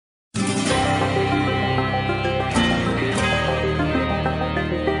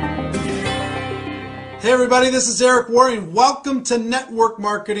Hey everybody, this is Eric Worre and welcome to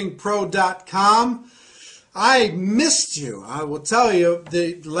networkmarketingpro.com. I missed you. I will tell you,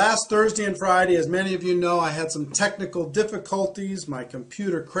 the last Thursday and Friday, as many of you know, I had some technical difficulties. My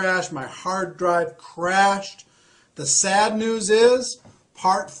computer crashed, my hard drive crashed. The sad news is,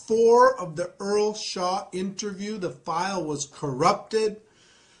 part 4 of the Earl Shaw interview, the file was corrupted.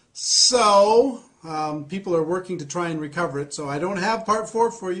 So, people are working to try and recover it. So I don't have part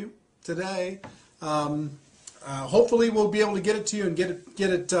 4 for you today. Hopefully we'll be able to get it to you and get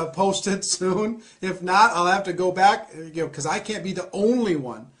it posted soon. If not, I'll have to go back, because I can't be the only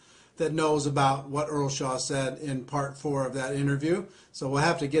one that knows about what Earl Shaw said in part 4 of that interview. So we'll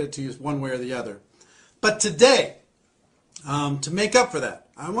have to get it to you one way or the other. But today, to make up for that,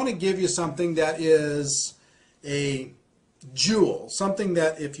 I want to give you something that is a jewel, something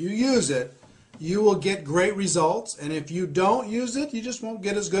that if you use it, you will get great results, and if you don't use it, you just won't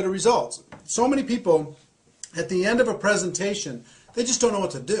get as good of results. So many people, at the end of a presentation, they just don't know what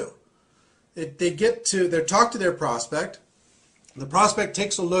to do. They talk to their prospect. The prospect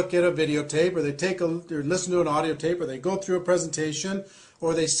takes a look at a videotape, or they listen to an audio tape, or they go through a presentation,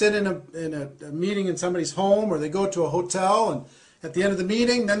 or they sit in a meeting in somebody's home, or they go to a hotel, and at the end of the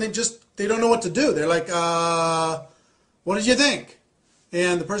meeting, then they don't know what to do. They're like, what did you think?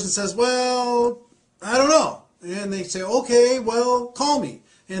 And the person says, well, I don't know. And they say, okay, well, call me.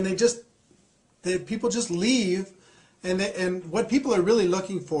 And people just leave. And what people are really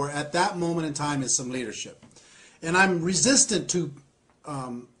looking for at that moment in time is some leadership. And I'm resistant to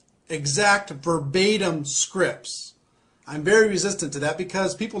exact verbatim scripts. I'm very resistant to that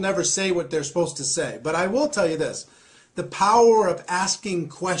because people never say what they're supposed to say. But I will tell you this. The power of asking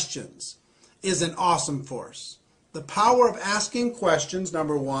questions is an awesome force. The power of asking questions,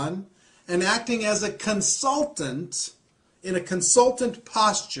 number one, and acting as a consultant in a consultant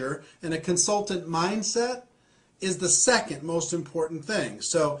posture and a consultant mindset is the second most important thing.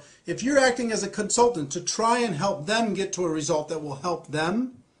 So if you're acting as a consultant to try and help them get to a result that will help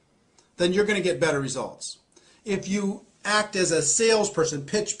them, then you're going to get better results. If you act as a salesperson,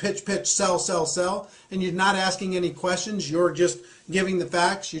 pitch, sell, sell, and you're not asking any questions, you're just giving the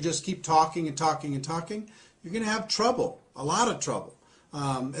facts, you just keep talking and talking and talking, you're going to have trouble, a lot of trouble,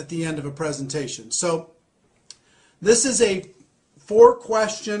 at the end of a presentation. So this is a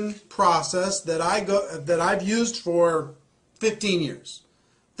 4-question process that I've used for 15 years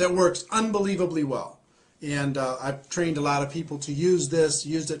that works unbelievably well. And I've trained a lot of people to use this,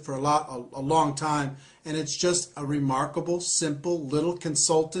 used it for a long time, and it's just a remarkable, simple, little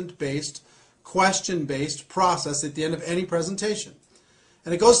consultant-based, question-based process at the end of any presentation.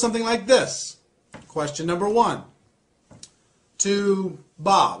 And it goes something like this. Question number 1 to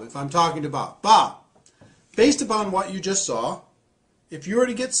Bob, if I'm talking to Bob. Bob, based upon what you just saw, if you were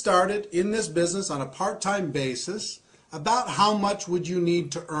to get started in this business on a part-time basis, about how much would you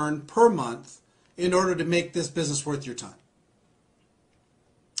need to earn per month in order to make this business worth your time?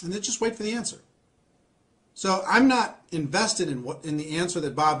 And then just wait for the answer. So I'm not invested in the answer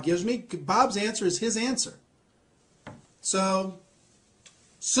that Bob gives me. Bob's answer is his answer. So,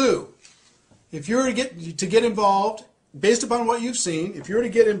 Sue, if you were to get involved, based upon what you've seen, if you were to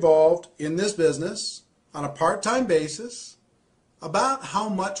get involved in this business on a part-time basis, about how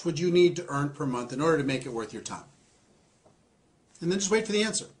much would you need to earn per month in order to make it worth your time? And then just wait for the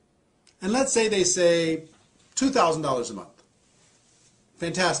answer. And let's say they say $2,000 a month.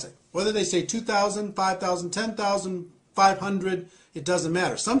 Fantastic. Whether they say $2,000, $5,000, $10,000, $500, it doesn't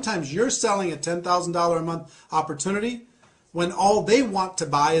matter. Sometimes you're selling a $10,000 a month opportunity when all they want to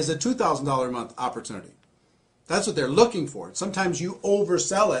buy is a $2,000 a month opportunity. That's what they're looking for. Sometimes you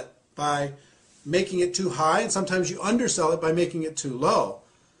oversell it by making it too high, and sometimes you undersell it by making it too low.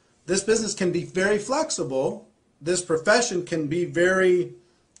 This business can be very flexible. This profession can be very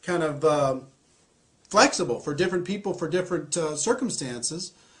kind of flexible for different people, for different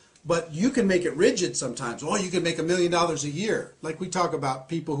circumstances, but you can make it rigid sometimes. Oh, you can make $1 million a year. Like we talk about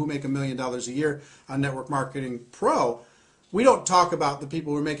people who make $1 million a year on Network Marketing Pro. We don't talk about the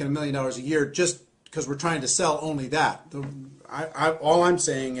people who are making $1 million a year just because we're trying to sell only that. All I'm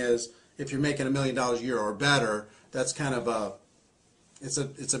saying is if you're making $1 million a year or better, that's kind of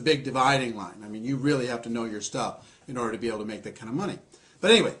it's a big dividing line. I mean, you really have to know your stuff in order to be able to make that kind of money.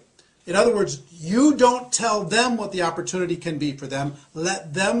 But anyway, in other words, you don't tell them what the opportunity can be for them.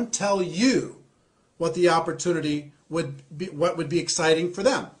 Let them tell you what the opportunity would be, what would be exciting for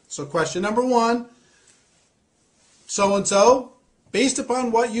them. So question number 1, so-and-so, based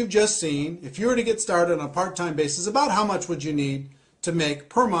upon what you've just seen, if you were to get started on a part-time basis, about how much would you need to make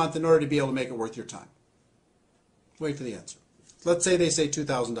per month in order to be able to make it worth your time? Wait for the answer. Let's say they say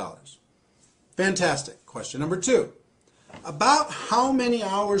 $2,000. Fantastic. Question number 2. About how many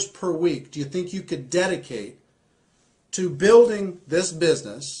hours per week do you think you could dedicate to building this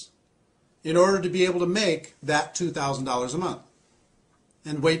business in order to be able to make that $2,000 a month?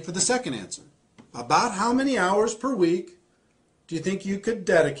 And wait for the second answer. About how many hours per week do you think you could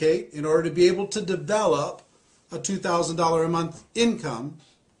dedicate in order to be able to develop a $2,000 a month income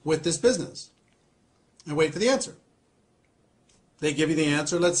with this business? And wait for the answer. They give you the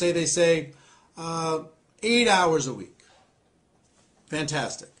answer. Let's say they say 8 hours a week.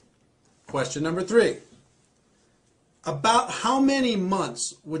 Fantastic. Question number 3. About how many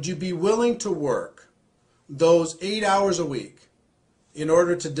months would you be willing to work those 8 hours a week in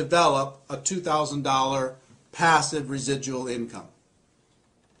order to develop a $2,000 passive residual income?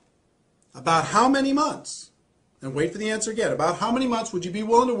 About how many months? And wait for the answer again. About how many months would you be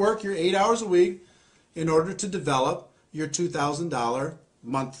willing to work your 8 hours a week in order to develop your $2,000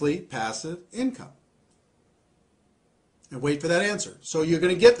 monthly passive income? And wait for that answer. So you're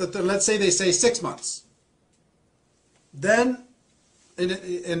going to get let's say they say 6 months. Then,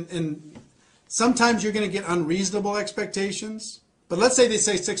 and sometimes you're going to get unreasonable expectations. But let's say they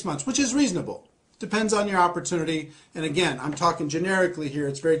say 6 months, which is reasonable. Depends on your opportunity. And again, I'm talking generically here.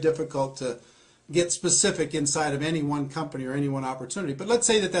 It's very difficult to get specific inside of any one company or any one opportunity. But let's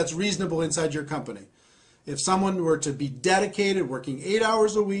say that that's reasonable inside your company. If someone were to be dedicated, working 8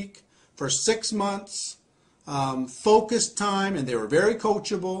 hours a week for 6 months, focused time, and they were very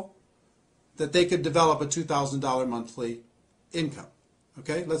coachable, that they could develop a $2,000 monthly income.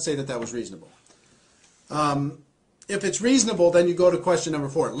 Okay, let's say that that was reasonable. If it's reasonable, then you go to question number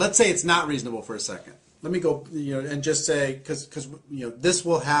 4. Let's say it's not reasonable for a second. Let me go, and just say, because this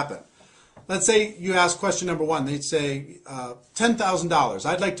will happen. Let's say you ask question number 1. They'd say $10,000.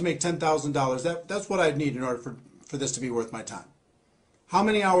 I'd like to make $10,000. That's what I'd need in order for this to be worth my time. How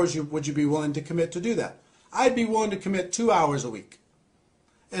many hours would you be willing to commit to do that? I'd be willing to commit 2 hours a week.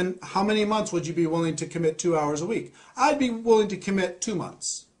 And how many months would you be willing to commit 2 hours a week? I'd be willing to commit 2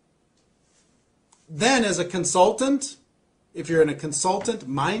 months. Then as a consultant, if you're in a consultant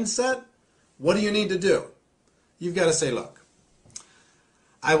mindset, what do you need to do? You've got to say, look,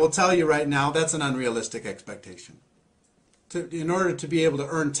 I will tell you right now, that's an unrealistic expectation. In order to be able to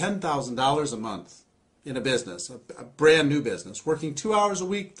earn $10,000 a month in a business, a brand new business, working 2 hours a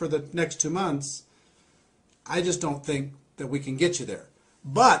week for the next 2 months, I just don't think that we can get you there.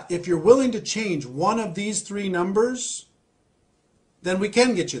 But if you're willing to change one of these 3 numbers, then we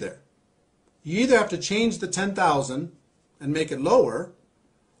can get you there. You either have to change the 10,000 and make it lower,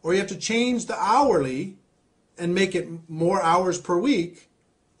 or you have to change the hourly and make it more hours per week,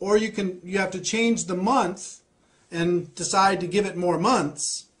 or you have to change the month and decide to give it more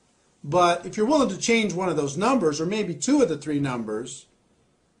months. But if you're willing to change one of those numbers, or maybe 2 of the 3 numbers,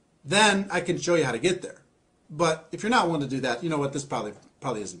 then I can show you how to get there. But if you're not willing to do that, you know what, this probably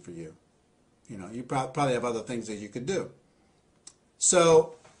isn't for you. You probably have other things that you could do.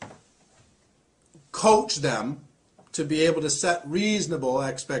 So coach them to be able to set reasonable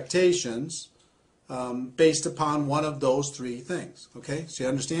expectations based upon one of those 3 things. Okay, so you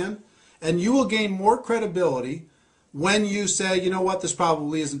understand? And you will gain more credibility when you say, you know what, this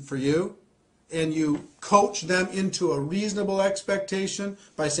probably isn't for you, and you coach them into a reasonable expectation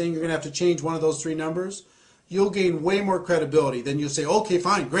by saying you're going to have to change one of those 3 numbers. You'll gain way more credibility than you'll say, okay,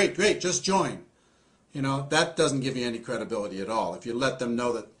 fine, great, just join. That doesn't give you any credibility at all. If you let them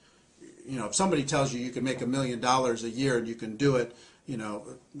know that, if somebody tells you can make $1 million a year and you can do it, you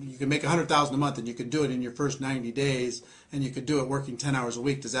can make $100,000 a month and you can do it in your first 90 days and you could do it working 10 hours a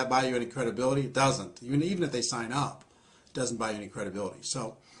week, does that buy you any credibility? It doesn't. Even if they sign up, it doesn't buy you any credibility.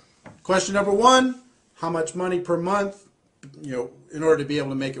 So question number 1, how much money per month, in order to be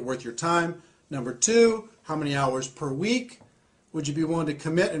able to make it worth your time? Number 2, how many hours per week would you be willing to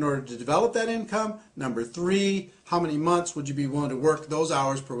commit in order to develop that income? Number 3, how many months would you be willing to work those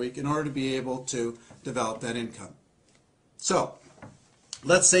hours per week in order to be able to develop that income? So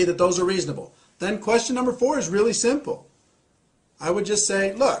let's say that those are reasonable. Then question number 4 is really simple. I would just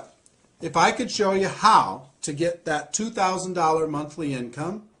say, look, if I could show you how to get that $2,000 monthly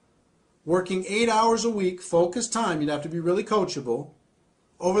income, working 8 hours a week, focused time, you'd have to be really coachable,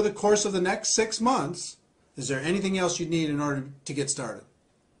 over the course of the next 6 months, is there anything else you need in order to get started?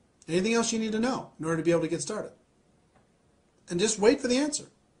 Anything else you need to know in order to be able to get started? And just wait for the answer.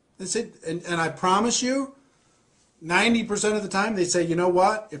 And I promise you, 90% of the time they say, you know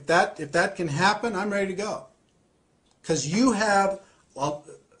what, if that can happen, I'm ready to go. Because you have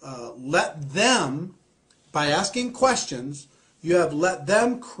let them, by asking questions, you have let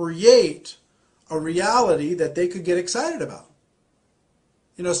them create a reality that they could get excited about.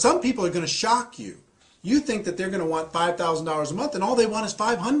 You know, some people are going to shock you. You think that they're going to want $5,000 a month, and all they want is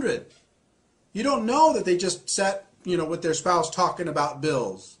 $500. You don't know that they just sat, you know, with their spouse talking about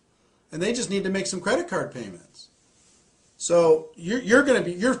bills, and they just need to make some credit card payments. So you're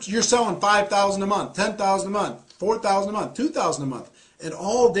selling $5,000 a month, $10,000 a month, $4,000 a month, $2,000 a month, and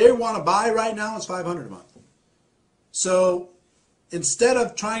all they want to buy right now is $500 a month. So instead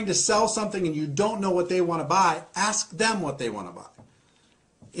of trying to sell something and you don't know what they want to buy, ask them what they want to buy.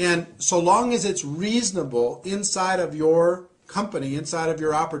 And so long as it's reasonable inside of your company, inside of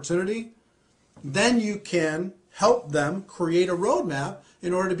your opportunity, then you can help them create a roadmap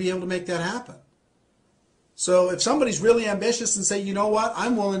in order to be able to make that happen. So if somebody's really ambitious and say, you know what,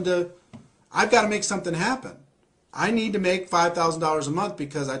 I've got to make something happen. I need to make $5,000 a month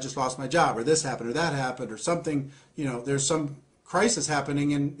because I just lost my job, or this happened, or that happened, or something, you know, there's some crisis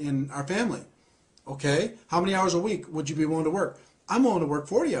happening in our family. Okay, how many hours a week would you be willing to work? I'm willing to work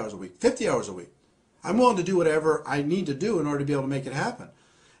 40 hours a week, 50 hours a week. I'm willing to do whatever I need to do in order to be able to make it happen.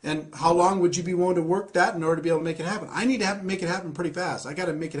 And how long would you be willing to work that in order to be able to make it happen? I need to make it happen pretty fast. I got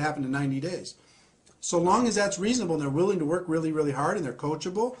to make it happen in 90 days. So long as that's reasonable and they're willing to work really, really hard and they're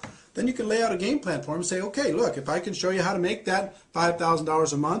coachable, then you can lay out a game plan for them and say, okay, look, if I can show you how to make that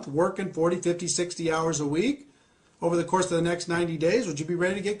 $5,000 a month, working 40, 50, 60 hours a week over the course of the next 90 days, would you be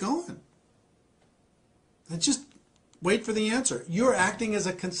ready to get going? And just wait for the answer. You're acting as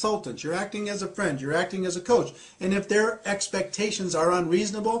a consultant. You're acting as a friend. You're acting as a coach. And if their expectations are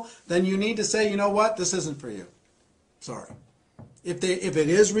unreasonable, then you need to say, you know what, this isn't for you. Sorry. If it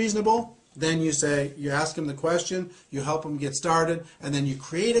is reasonable, then you say, you ask them the question, you help them get started, and then you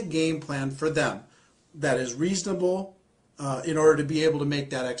create a game plan for them that is reasonable in order to be able to make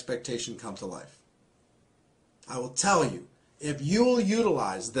that expectation come to life. I will tell you, if you will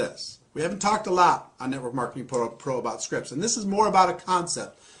utilize this, we haven't talked a lot on Network Marketing Pro about scripts, and this is more about a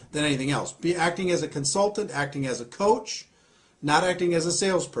concept than anything else. Be acting as a consultant, acting as a coach, not acting as a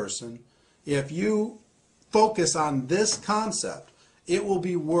salesperson. If you focus on this concept, it will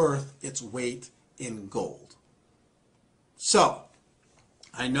be worth its weight in gold. So,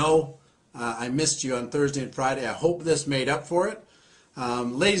 I know I missed you on Thursday and Friday. I hope this made up for it.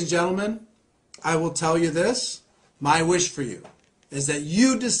 Ladies and gentlemen, I will tell you this. My wish for you is that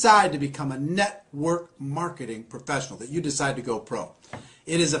you decide to become a network marketing professional, that you decide to go pro.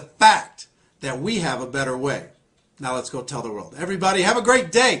 It is a fact that we have a better way. Now let's go tell the world. Everybody have a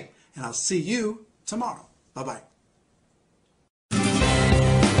great day, and I'll see you tomorrow. Bye-bye.